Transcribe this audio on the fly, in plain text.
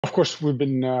Of course, we've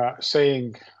been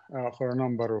saying for a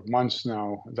number of months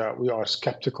now that we are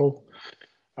skeptical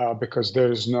because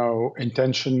there is no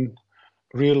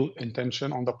real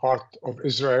intention on the part of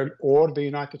Israel or the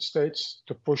United States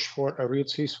to push for a real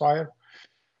ceasefire.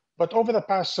 But over the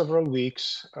past several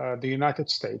weeks, the United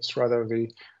States, rather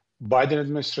the Biden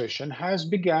administration, has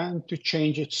begun to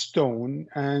change its tone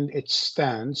and its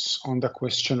stance on the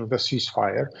question of the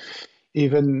ceasefire,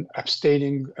 even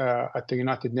abstaining at the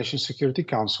United Nations Security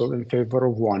Council in favor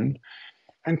of one.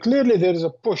 And clearly there is a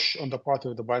push on the part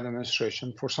of the Biden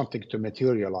administration for something to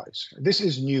materialize. This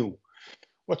is new.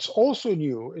 What's also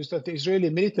new is that the Israeli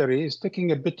military is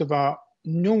taking a bit of a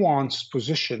nuanced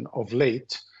position of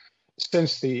late,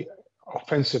 since the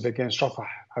offensive against Rafah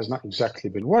has not exactly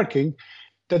been working,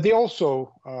 that they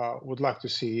also would like to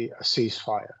see a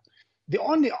ceasefire. The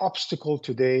only obstacle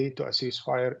today to a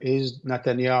ceasefire is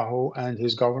Netanyahu and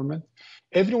his government.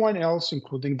 Everyone else,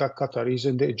 including the Qataris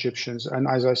and the Egyptians, and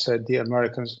as I said, the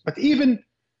Americans, but even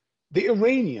the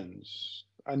Iranians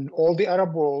and all the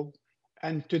Arab world.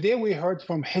 And today we heard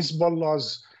from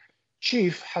Hezbollah's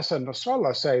chief, Hassan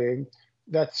Nasrallah, saying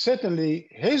that certainly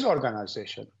his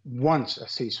organization wants a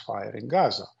ceasefire in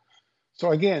Gaza.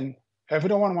 So again,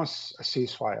 everyone wants a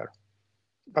ceasefire,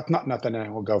 but not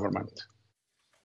Netanyahu government.